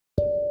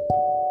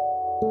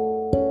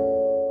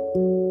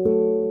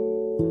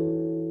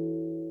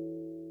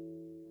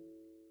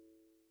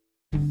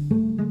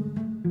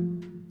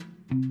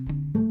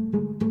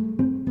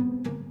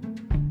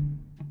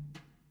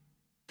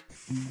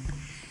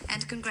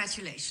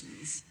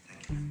Congratulations.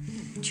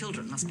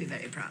 Children must be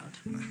very proud.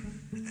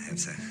 I hope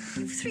so.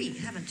 You've 3,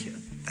 haven't you?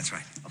 That's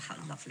right. Oh, how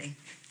lovely.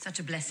 Such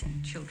a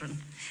blessing, children.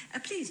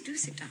 Please do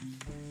sit down.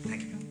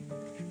 Thank you.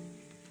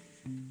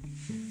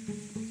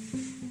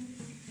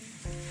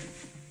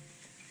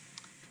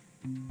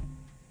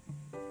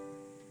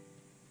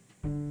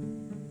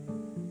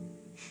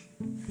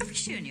 Have we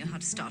shown you how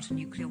to start a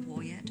nuclear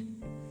war yet?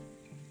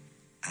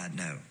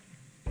 No.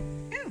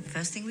 Oh,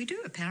 first thing we do,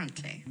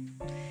 apparently.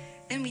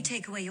 Then we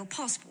take away your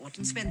passport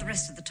and spend the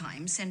rest of the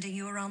time sending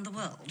you around the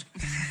world.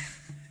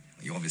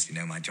 You obviously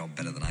know my job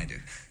better than I do.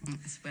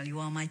 Yes, well, you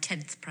are my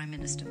 10th Prime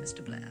Minister,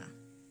 Mr. Blair.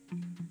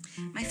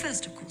 My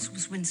first, of course,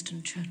 was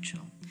Winston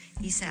Churchill.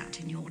 He sat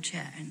in your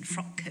chair in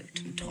frock coat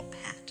and top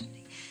hat.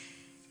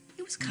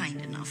 He was kind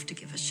enough to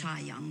give a shy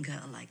young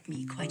girl like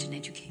me quite an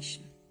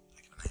education.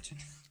 I can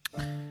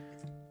imagine.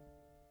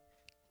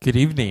 Good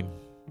evening,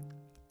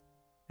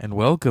 and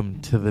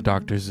welcome to the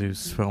Dr.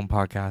 Zeus Film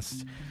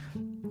Podcast.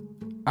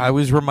 I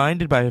was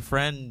reminded by a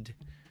friend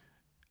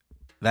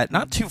that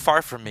not too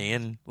far from me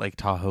in Lake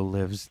Tahoe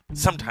lives,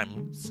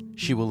 sometimes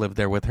she will live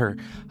there with her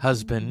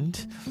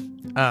husband,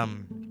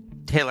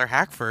 Taylor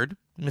Hackford,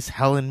 Miss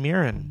Helen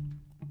Mirren.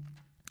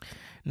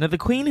 Now, the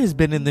Queen has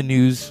been in the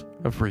news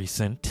of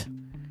recent.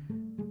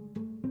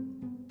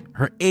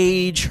 Her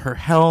age, her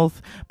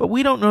health, but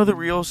we don't know the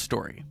real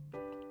story.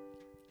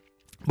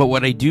 But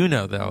what I do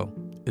know, though,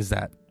 is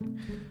that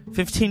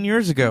 15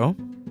 years ago,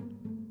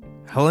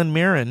 Helen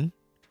Mirren,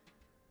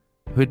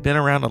 who had been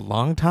around a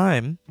long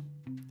time,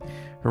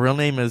 her real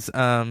name is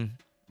Helen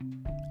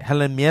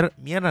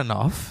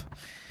Mironov,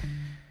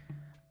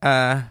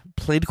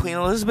 played Queen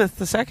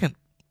Elizabeth II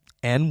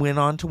and went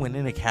on to win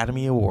an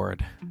Academy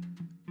Award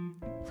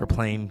for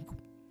playing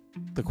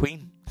the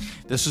Queen.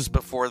 This was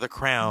before The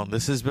Crown.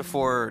 This is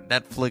before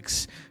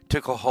Netflix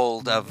took a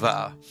hold of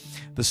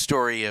the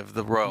story of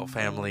the royal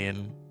family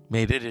and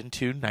made it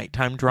into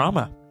nighttime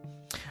drama.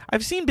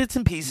 I've seen bits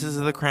and pieces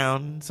of The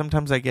Crown.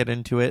 Sometimes I get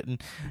into it,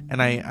 and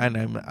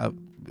I'm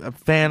a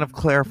fan of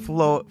Claire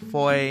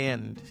Foy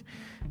and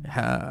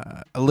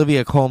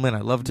Olivia Colman. I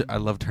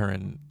loved her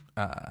in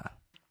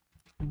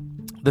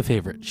The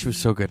Favourite. She was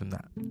so good in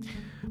that.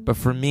 But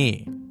for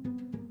me,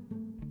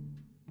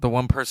 the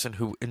one person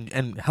who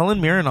and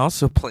Helen Mirren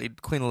also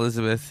played Queen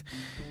Elizabeth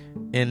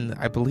in,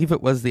 I believe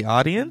it was The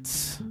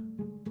Audience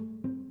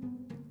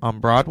on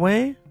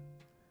Broadway.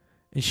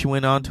 And she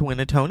went on to win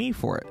a Tony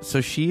for it.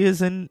 So she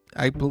is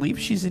I believe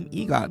she's in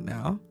EGOT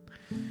now.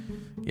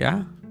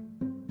 Yeah.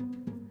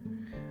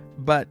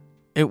 But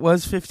it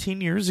was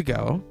 15 years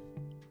ago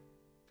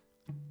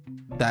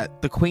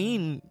that the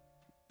Queen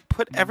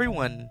put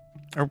Helen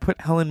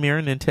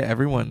Mirren into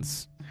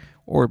everyone's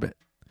orbit.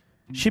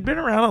 She'd been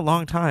around a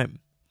long time.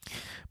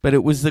 But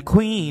it was the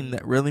Queen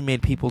that really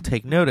made people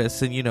take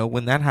notice. And, you know,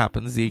 when that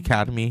happens, the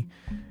Academy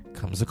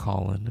comes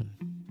a-calling, and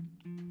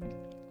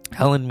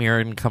Helen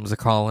Mirren comes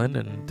a-calling,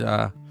 and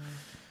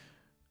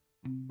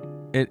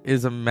it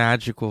is a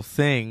magical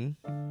thing.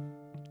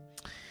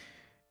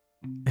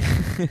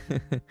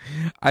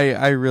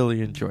 I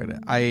really enjoyed it.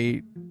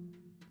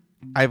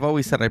 I've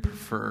always said I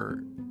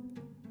prefer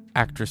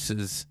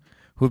actresses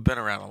who have been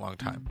around a long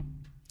time.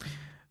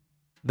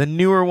 The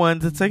newer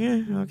ones, it's like,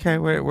 okay,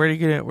 where are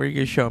you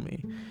gonna show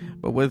me?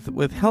 But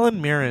with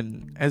Helen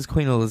Mirren as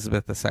Queen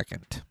Elizabeth II,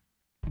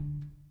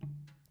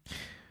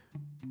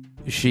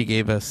 she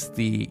gave us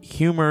the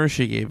humor,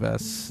 she gave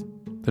us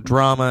the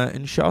drama,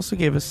 and she also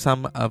gave us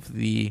some of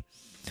the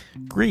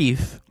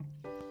grief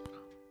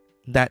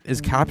that is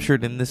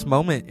captured in this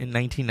moment in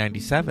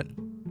 1997.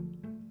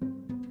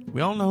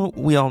 We all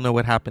know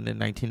what happened in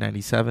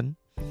 1997,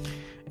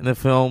 and the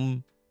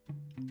film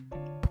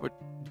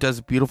does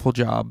a beautiful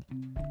job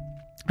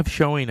of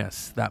showing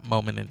us that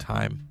moment in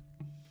time.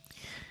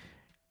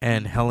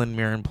 And Helen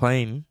Mirren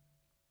playing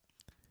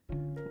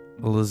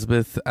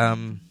Elizabeth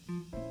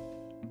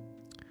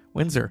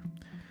Windsor,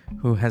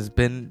 who has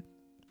been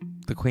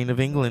the Queen of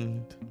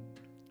England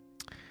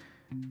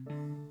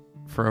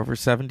for over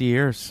 70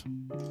 years.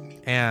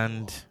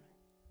 And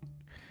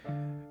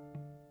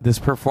this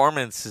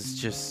performance is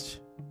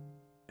just,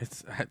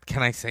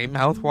 can I say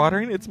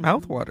mouth-watering? It's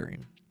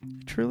mouth-watering.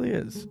 It truly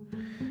is.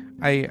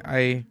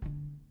 I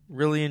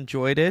really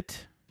enjoyed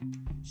it.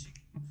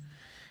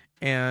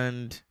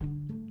 And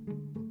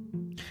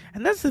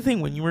that's the thing,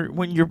 when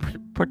you're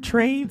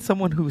portraying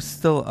someone who's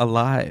still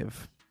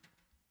alive,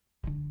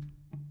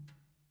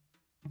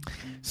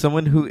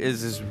 someone who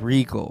is as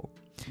regal.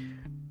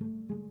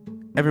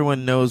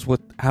 Everyone knows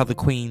how the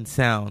Queen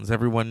sounds.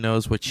 Everyone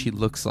knows what she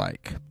looks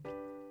like.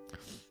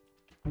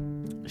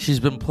 She's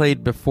been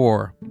played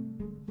before.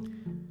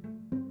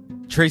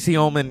 Tracy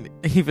Ullman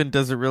even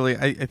doesn't really...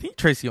 I think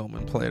Tracy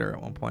Ullman played her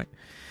at one point.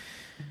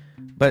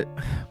 But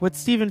what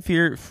Stephen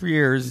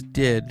Frears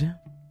did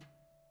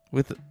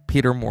with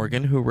Peter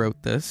Morgan, who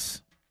wrote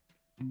this,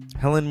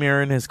 Helen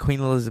Mirren as Queen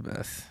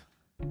Elizabeth.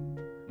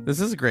 This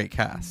is a great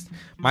cast.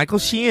 Michael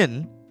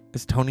Sheehan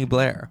as Tony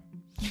Blair.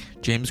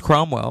 James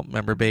Cromwell,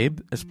 remember Babe,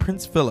 as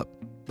Prince Philip,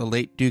 the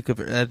late Duke of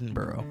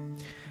Edinburgh.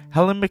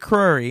 Helen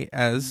McCrory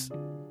as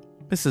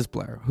Mrs.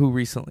 Blair, who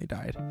recently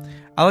died.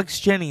 Alex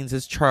Jennings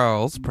as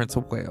Charles, Prince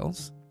of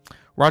Wales.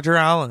 Roger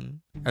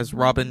Allen as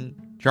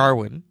Robin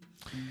Jarwin.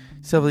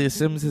 Sylvia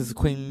Sims as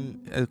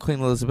Queen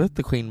Elizabeth,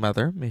 the Queen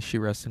Mother. May she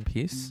rest in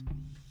peace.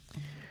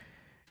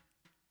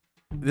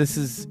 This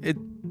is it.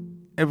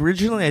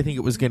 Originally, I think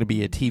it was going to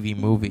be a TV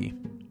movie,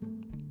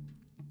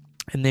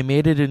 and they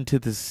made it into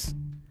this.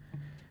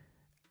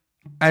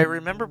 I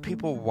remember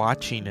people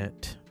watching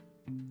it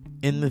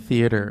in the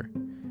theater,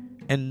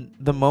 and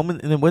the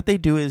moment, and then what they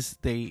do is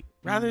they,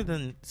 rather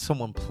than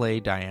someone play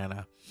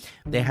Diana,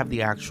 they have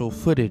the actual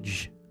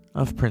footage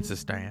of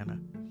Princess Diana,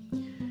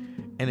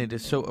 and it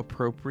is so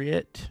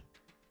appropriate.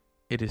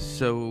 It is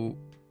so,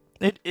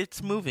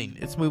 it's moving.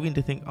 It's moving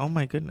to think, oh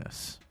my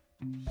goodness.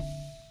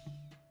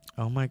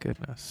 Oh my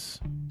goodness.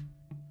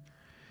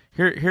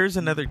 Here's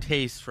another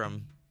taste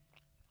from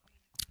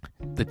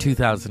the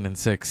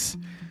 2006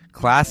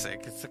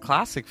 classic. It's a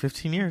classic,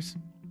 15 years.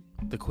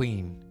 The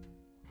Queen.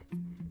 I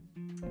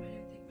don't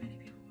think many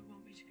people would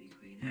want me to be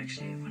queen.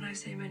 Actually, when I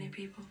say many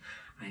people,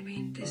 I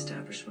mean the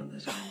establishment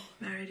that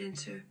I'm married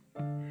into.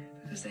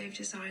 Because they've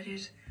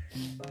decided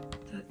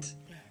that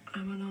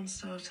I'm a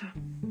non-starter.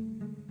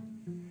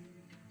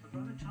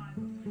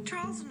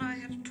 Charles and I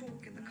had a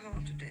talk in the car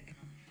today.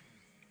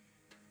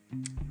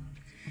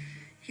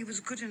 He was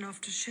good enough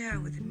to share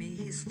with me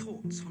his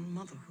thoughts on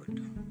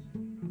motherhood.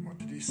 What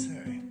did he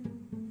say?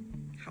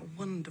 How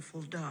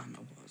wonderful Diana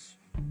was.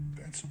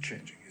 That's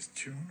changing his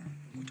tune.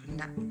 What a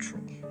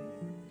natural.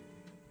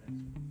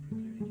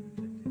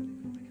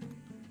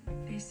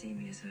 They see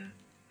me as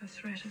a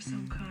threat of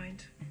some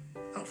kind.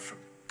 Oh, for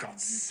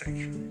God's sake.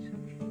 I'm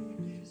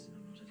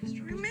not a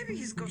destroyer. Well, maybe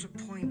he's got a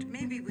point.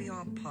 Maybe we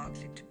are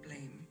partly to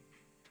blame.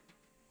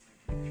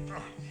 Oh,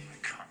 I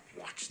can't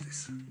watch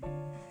this.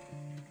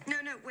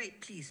 No,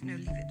 wait, please. No,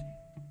 leave it.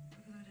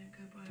 Because I don't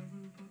go by a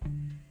rule book.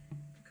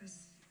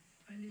 Because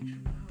I lead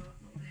from the heart,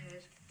 not the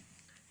head.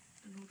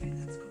 And albeit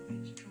that's got me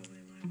into trouble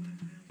in my work,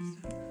 I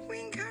understand. We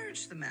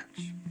encouraged the match.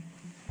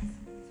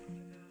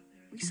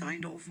 We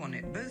signed off on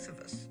it, both of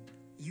us.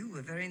 You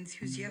were very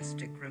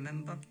enthusiastic,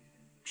 remember?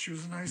 She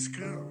was a nice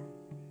girl.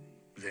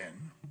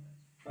 Then.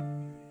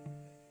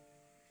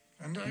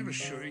 And I was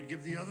sure he'd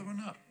give the other one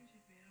up.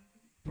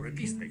 Or at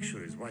least make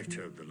sure his wife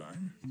toed the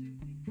line.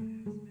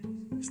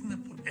 Isn't that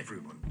what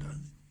everyone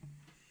does?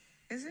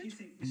 Is Do you it?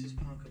 think Mrs.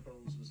 Parker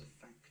Bowles was a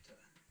factor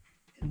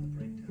in the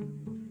breakdown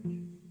of your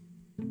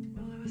marriage?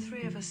 Well, there were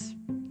three of us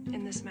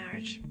in this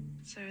marriage,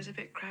 so it was a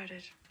bit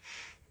crowded.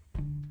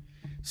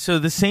 So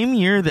the same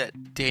year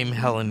that Dame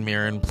Helen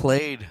Mirren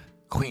played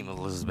Queen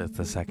Elizabeth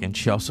II,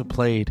 she also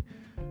played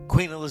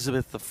Queen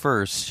Elizabeth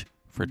I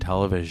for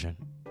television.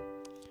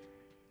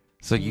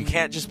 So you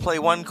can't just play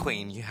one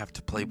queen, you have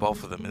to play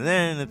both of them. And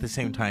then at the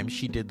same time,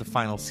 she did the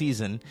final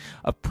season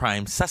of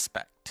Prime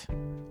Suspect,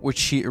 which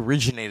she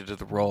originated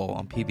the role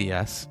on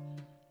PBS.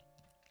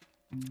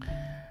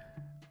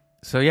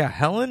 So yeah,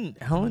 Helen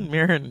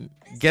Mirren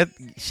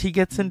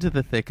gets into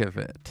the thick of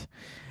it.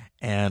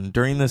 And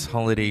during this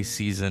holiday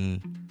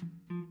season,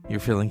 you're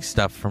feeling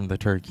stuff from the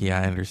turkey,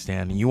 I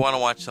understand. You want to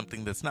watch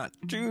something that's not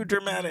too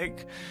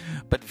dramatic,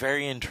 but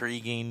very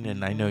intriguing.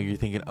 And I know you're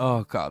thinking,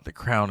 oh God, The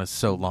Crown is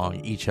so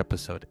long, each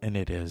episode. And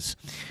it is.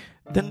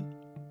 Then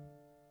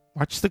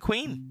watch The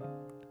Queen.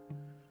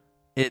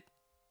 It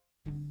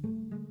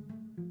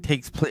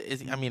takes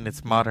place, I mean,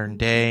 it's modern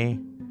day.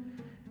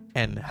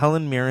 And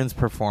Helen Mirren's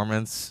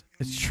performance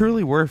is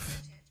truly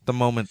worth the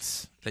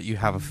moments that you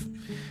have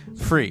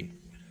free.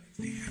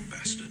 The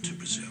ambassador to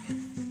Brazil.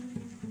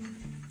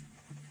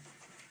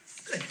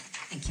 Good,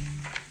 thank you.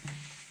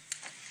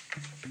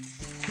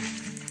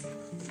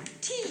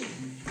 Tea.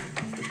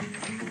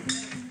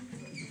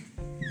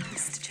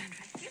 Mr.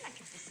 Chandra, do you like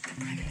it if the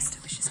Prime Minister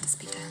wishes to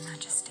speak to Her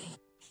Majesty?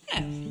 No.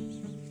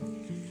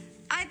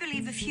 I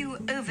believe a few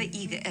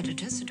over-eager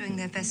editors are doing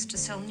their best to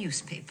sell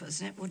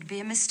newspapers, and it would be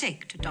a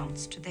mistake to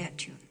dance to their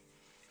tune.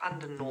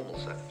 Under normal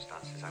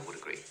circumstances, I would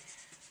agree.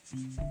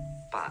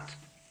 But,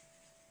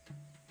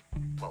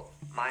 well,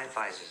 my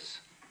advisors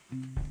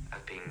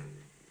have been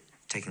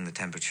Taking the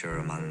temperature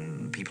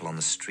among people on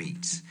the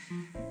streets.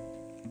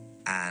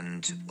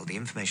 And, well, the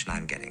information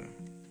I'm getting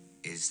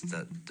is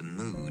that the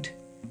mood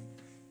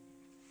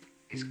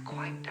is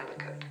quite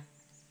delicate.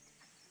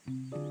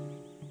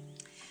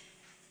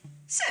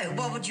 So,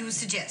 what would you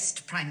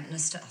suggest, Prime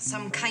Minister?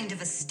 Some kind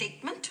of a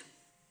statement?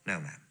 No,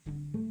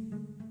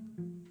 ma'am.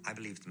 I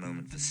believe the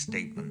moment for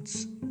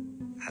statements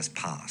has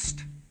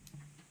passed.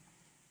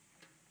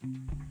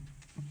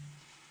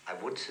 I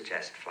would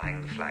suggest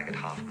flying the flag at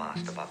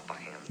half-mast above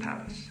Buckingham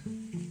Palace.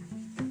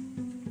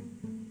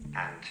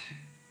 And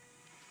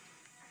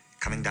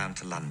Coming down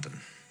to London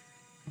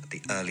at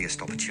the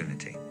earliest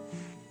opportunity.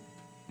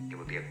 it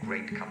would be a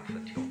great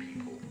comfort to your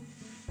people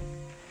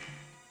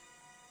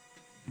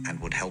And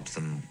would help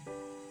them.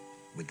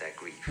 with their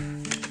grief.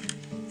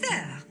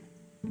 There.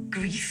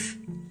 Grief.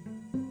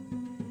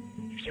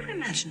 If you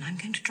imagine I'm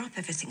going to drop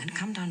everything and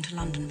come down to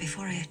London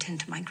before I attend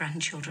to my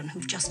grandchildren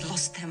who've just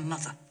lost their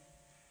mother,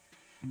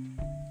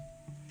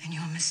 then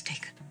you're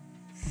mistaken.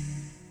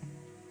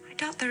 I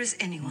doubt there is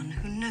anyone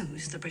who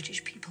knows the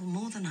British people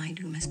more than I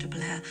do, Mr.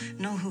 Blair,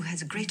 nor who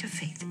has greater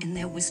faith in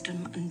their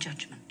wisdom and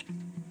judgment.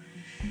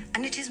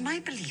 And it is my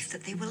belief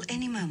that they will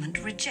any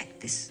moment reject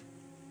this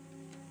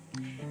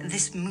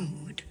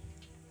mood,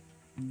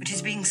 which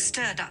is being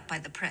stirred up by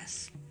the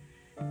press,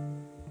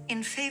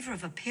 in favor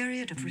of a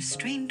period of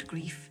restrained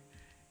grief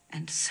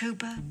and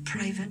sober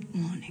private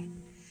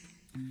mourning.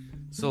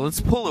 So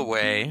let's pull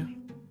away.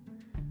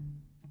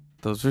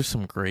 Those are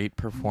some great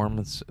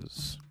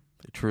performances.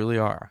 They truly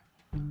are.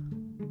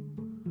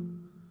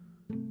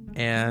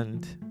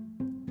 And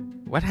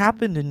what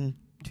happened in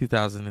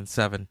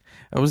 2007?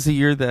 That was the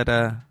year that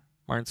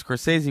Martin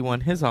Scorsese won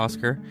his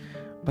Oscar.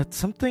 But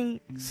something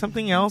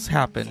else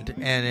happened,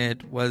 and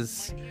it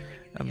was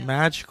a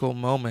magical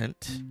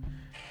moment.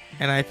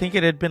 And I think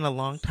it had been a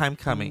long time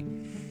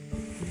coming.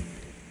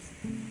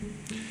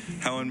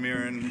 Helen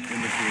Mirren in The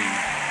Queen.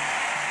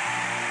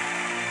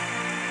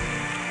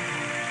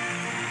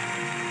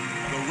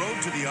 The road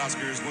to the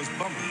Oscars was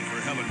bumpy for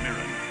Helen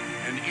Mirren.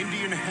 An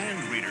Indian hand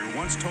reader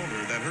once told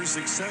her that her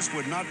success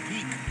would not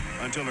peak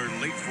until her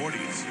late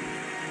 40s.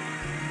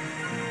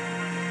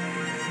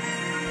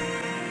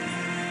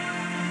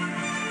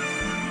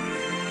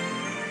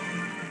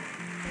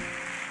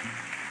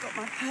 Got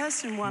my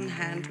purse in one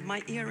hand,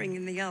 my earring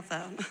in the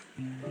other.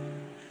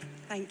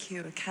 Thank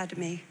you,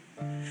 Academy.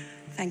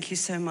 Thank you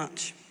so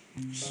much.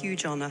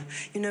 Huge honor.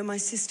 You know, my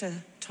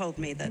sister told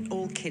me that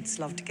all kids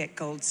love to get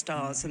gold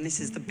stars, and this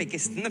is the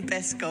biggest and the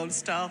best gold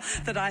star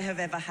that I have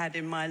ever had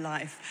in my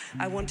life.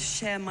 I want to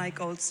share my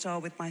gold star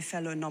with my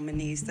fellow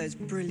nominees, those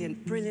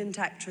brilliant, brilliant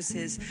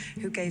actresses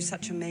who gave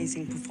such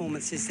amazing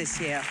performances this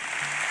year.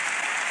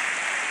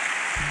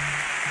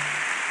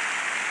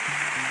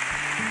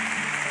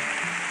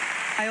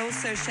 I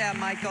also share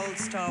my gold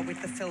star with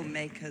the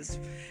filmmakers,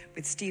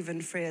 with Stephen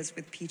Frears,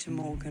 with Peter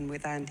Morgan,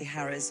 with Andy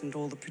Harris, and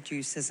all the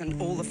producers,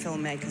 and all the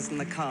filmmakers and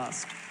the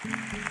cast.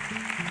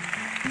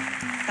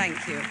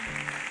 Thank you.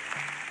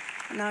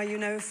 Now, you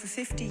know, for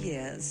 50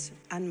 years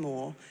and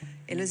more,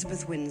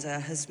 Elizabeth Windsor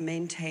has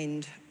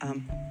maintained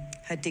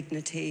her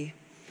dignity,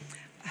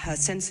 her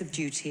sense of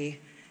duty,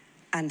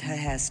 and her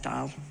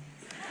hairstyle.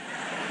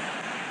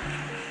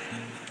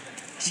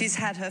 She's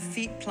had her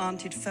feet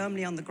planted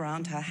firmly on the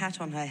ground, her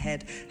hat on her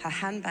head, her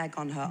handbag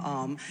on her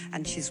arm,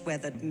 and she's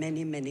weathered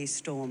many, many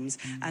storms.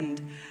 And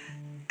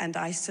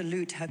I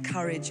salute her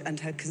courage and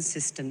her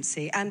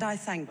consistency. And I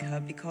thank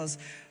her because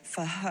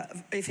for her,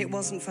 if it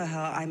wasn't for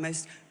her, I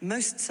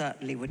most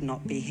certainly would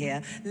not be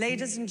here.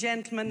 Ladies and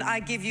gentlemen, I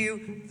give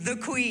you the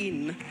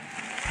Queen.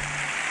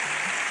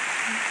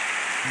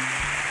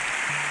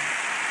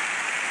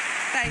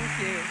 Thank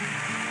you.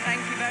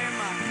 Thank you very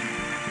much.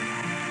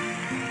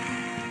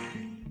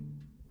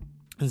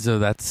 And so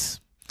that's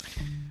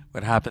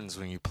what happens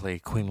when you play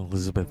Queen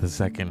Elizabeth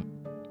II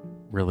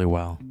really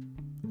well.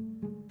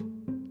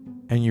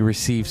 And you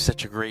receive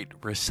such a great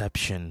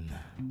reception.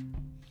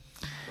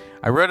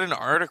 I wrote an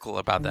article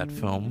about that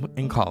film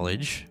in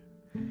college.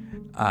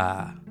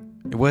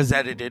 It was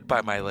edited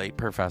by my late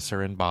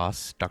professor and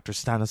boss, Dr.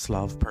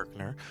 Stanislav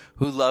Perkner,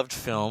 who loved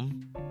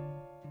film.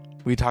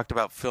 We talked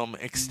about film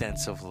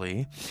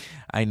extensively.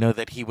 I know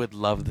that he would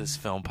love this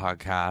film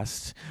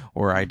podcast,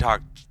 or I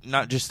talked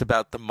not just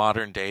about the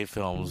modern day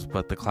films,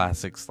 but the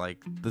classics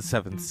like The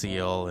Seventh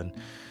Seal, and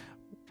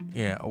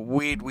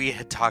we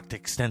had talked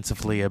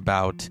extensively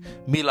about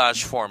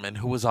Miloš Forman,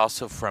 who was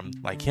also from,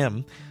 like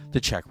him, the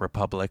Czech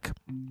Republic.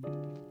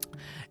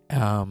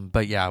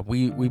 But yeah,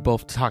 we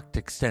both talked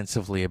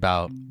extensively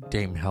about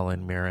Dame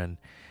Helen Mirren.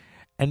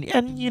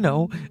 And you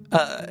know,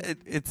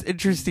 it's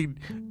interesting.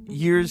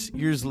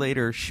 Years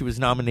later, she was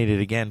nominated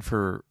again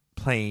for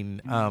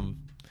playing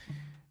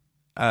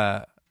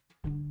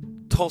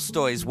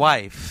Tolstoy's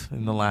wife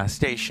in The Last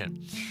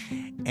Station.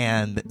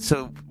 And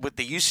so what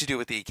they used to do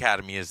with the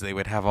Academy is they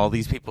would have all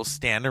these people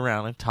stand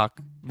around and talk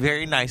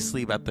very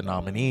nicely about the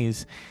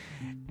nominees.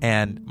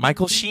 And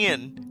Michael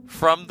Sheen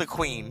from The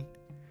Queen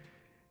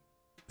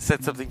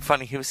said something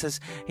funny. He says,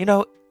 you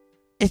know,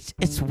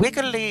 it's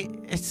wiggly.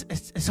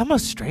 It's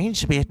almost strange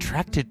to be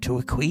attracted to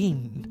a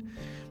queen,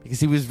 because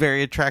he was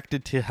very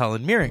attracted to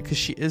Helen Mirren because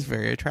she is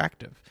very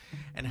attractive,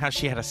 and how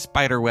she had a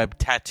spiderweb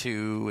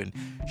tattoo, and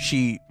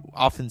she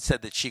often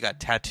said that she got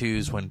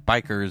tattoos when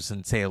bikers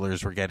and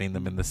sailors were getting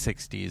them in the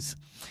 60s,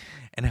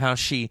 and how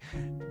she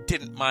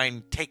didn't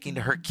mind taking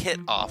her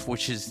kit off,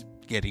 which is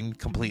getting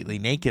completely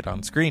naked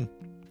on screen.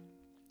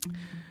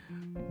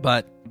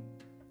 But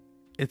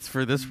it's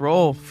for this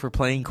role, for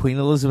playing Queen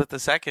Elizabeth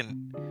II,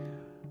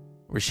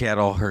 where she had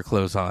all her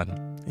clothes on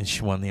and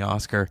she won the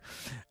Oscar.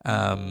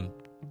 And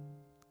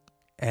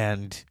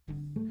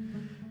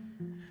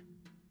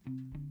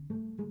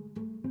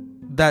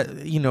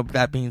that, you know,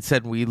 that being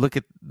said, we look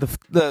at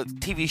the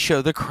TV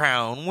show The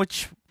Crown,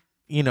 which,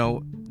 you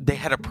know, they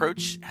had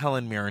approached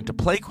Helen Mirren to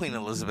play Queen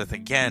Elizabeth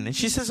again, and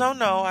she says, oh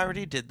no, I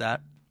already did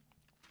that.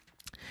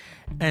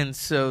 And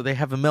so they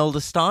have Imelda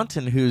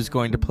Staunton, who's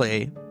going to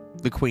play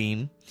the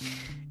Queen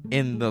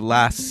in the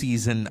last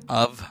season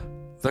of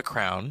The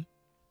Crown.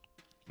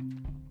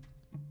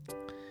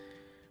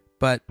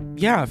 But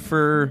yeah,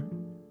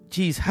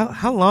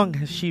 how long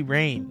has she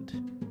reigned?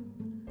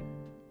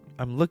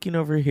 I'm looking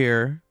over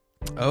here.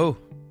 Oh,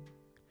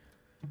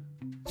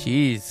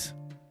 geez.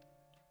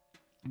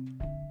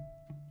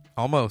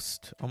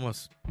 Almost.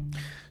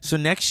 So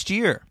next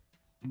year,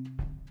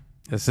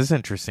 this is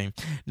interesting.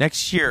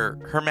 Next year,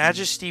 Her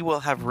Majesty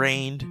will have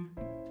reigned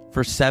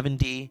for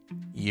 70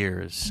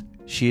 years.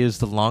 She is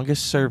the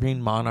longest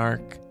serving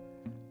monarch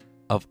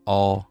of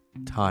all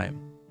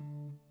time.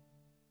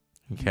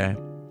 Okay.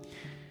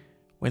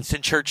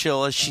 Winston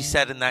Churchill, as she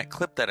said in that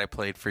clip that I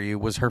played for you,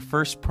 was her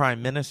first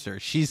prime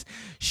minister. She's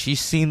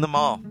seen them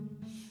all.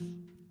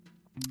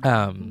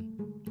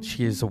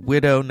 She is a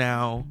widow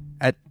now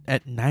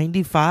at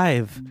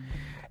 95.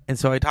 And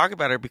so I talk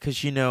about her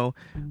because,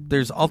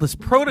 there's all this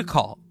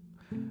protocol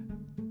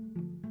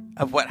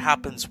of what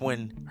happens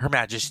when Her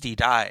Majesty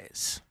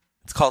dies.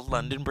 It's called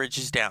London Bridge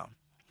is Down.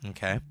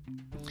 Okay.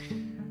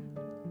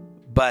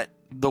 But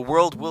the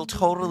world will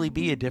totally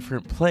be a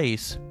different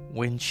place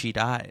when she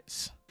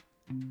dies.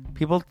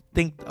 People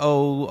think,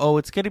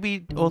 it's going to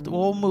be,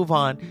 we'll move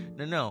on.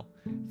 No.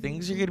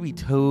 Things are going to be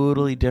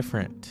totally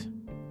different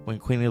when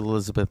Queen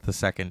Elizabeth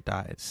II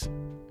dies.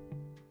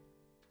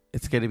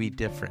 It's going to be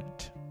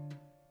different.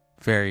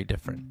 Very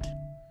different.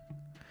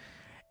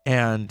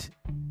 And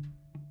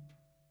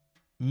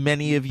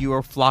many of you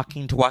are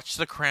flocking to watch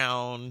The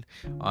Crown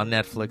on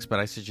Netflix, but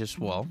I suggest,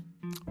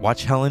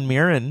 watch Helen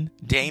Mirren,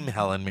 Dame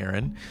Helen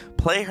Mirren,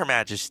 play Her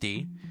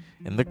Majesty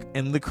in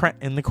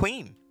the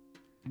Queen.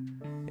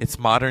 It's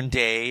modern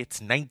day. It's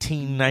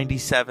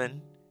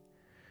 1997.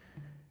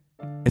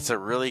 It's a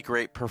really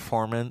great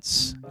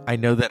performance. I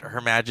know that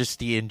Her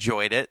Majesty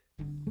enjoyed it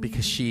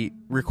because she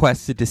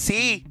requested to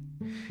see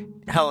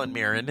Helen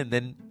Mirren, and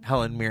then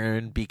Helen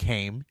Mirren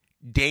became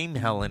Dame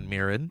Helen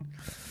Mirren.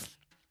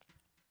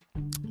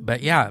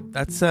 But yeah,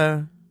 that's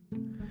say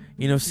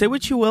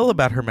what you will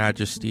about Her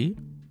Majesty.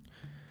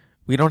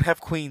 We don't have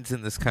queens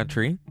in this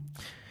country.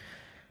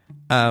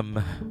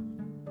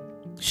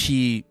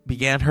 She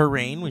began her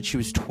reign when she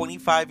was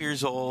 25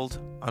 years old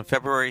on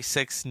February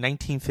 6,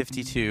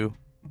 1952,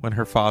 when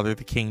her father,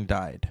 the king,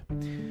 died.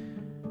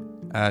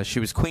 She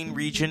was Queen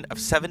Regent of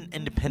 7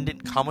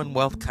 independent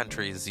Commonwealth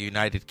countries: the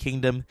United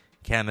Kingdom,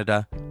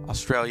 Canada,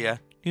 Australia,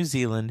 New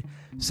Zealand,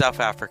 South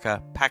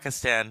Africa,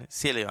 Pakistan,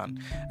 Ceylon,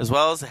 as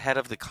well as the head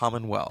of the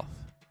Commonwealth.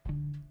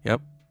 Yep.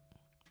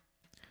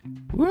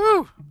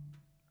 Woo!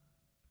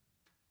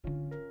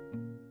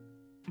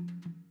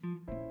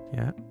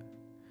 Yeah.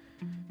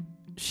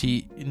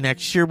 She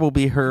next year will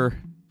be her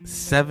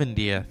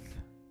 70th.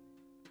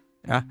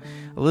 Yeah.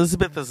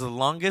 Elizabeth is the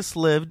longest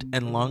lived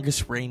and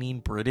longest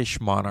reigning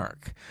British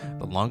monarch,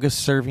 the longest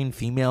serving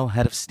female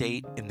head of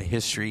state in the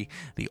history,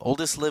 the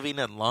oldest living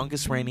and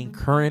longest reigning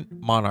current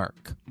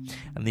monarch,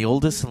 and the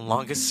oldest and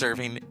longest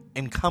serving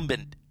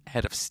incumbent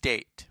head of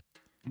state.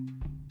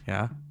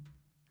 Yeah.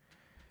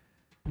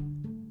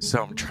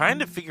 So I'm trying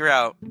to figure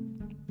out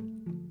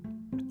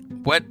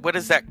what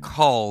is that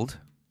called?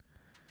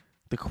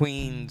 The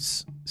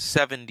Queen's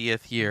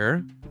 70th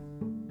year.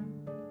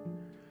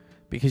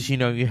 Because,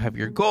 you have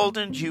your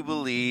Golden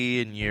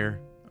Jubilee and your...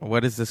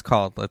 What is this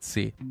called? Let's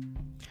see.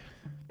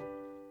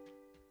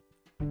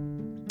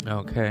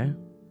 Okay.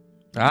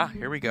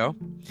 Here we go.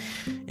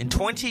 In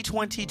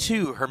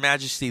 2022, Her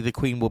Majesty the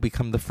Queen will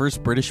become the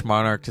first British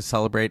monarch to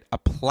celebrate a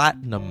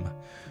Platinum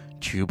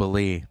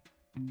Jubilee.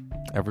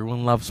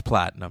 Everyone loves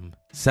platinum.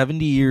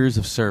 70 years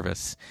of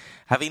service.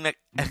 Having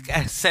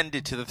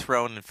ascended to the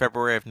throne in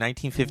February of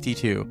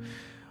 1952...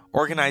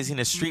 organizing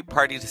a street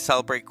party to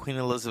celebrate Queen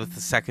Elizabeth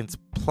II's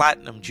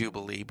Platinum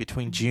Jubilee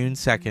between June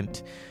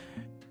 2nd,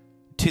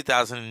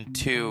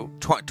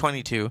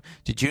 2022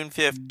 to June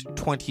 5th,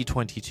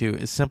 2022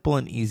 is simple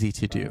and easy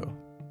to do.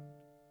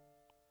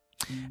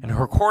 And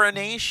her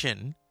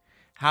coronation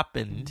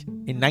happened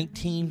in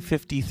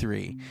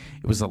 1953.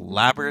 It was an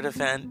elaborate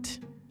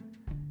event,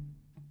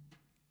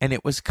 and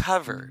it was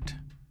covered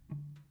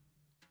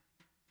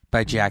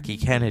by Jackie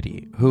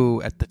Kennedy,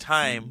 who at the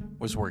time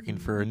was working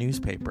for a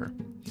newspaper.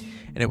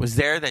 And it was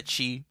there that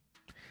she,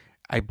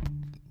 I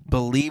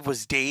believe,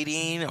 was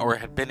dating or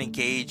had been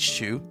engaged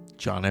to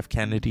John F.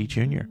 Kennedy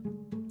Jr.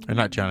 Or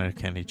not John F.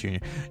 Kennedy Jr.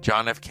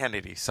 John F.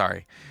 Kennedy,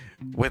 sorry.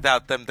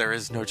 Without them, there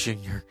is no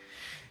Jr.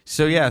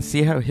 So yeah,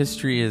 see how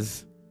history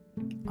is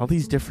all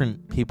these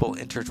different people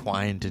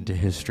intertwined into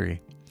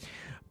history.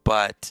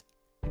 But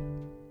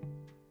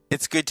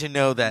it's good to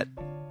know that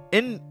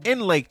in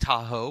Lake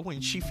Tahoe,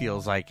 when she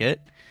feels like it,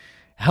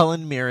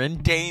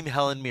 Dame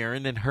Helen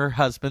Mirren, and her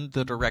husband,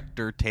 the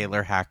director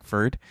Taylor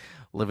Hackford,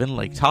 live in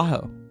Lake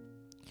Tahoe.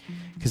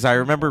 Because I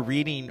remember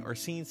reading or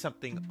seeing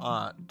something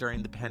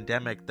during the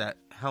pandemic that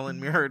Helen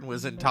Mirren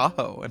was in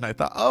Tahoe, and I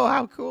thought, oh,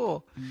 how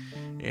cool.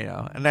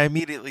 And I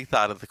immediately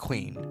thought of the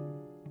Queen.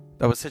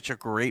 That was such a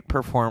great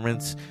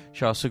performance.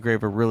 She also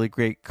gave a really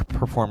great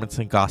performance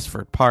in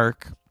Gosford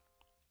Park.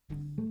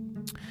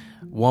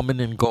 Woman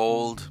in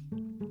Gold.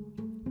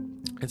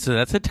 And so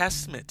that's a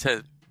testament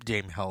to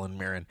Dame Helen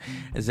Mirren,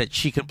 is that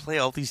she can play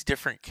all these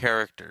different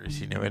characters,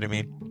 you know what I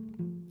mean?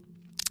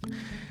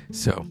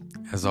 So,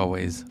 as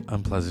always,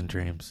 unpleasant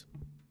dreams.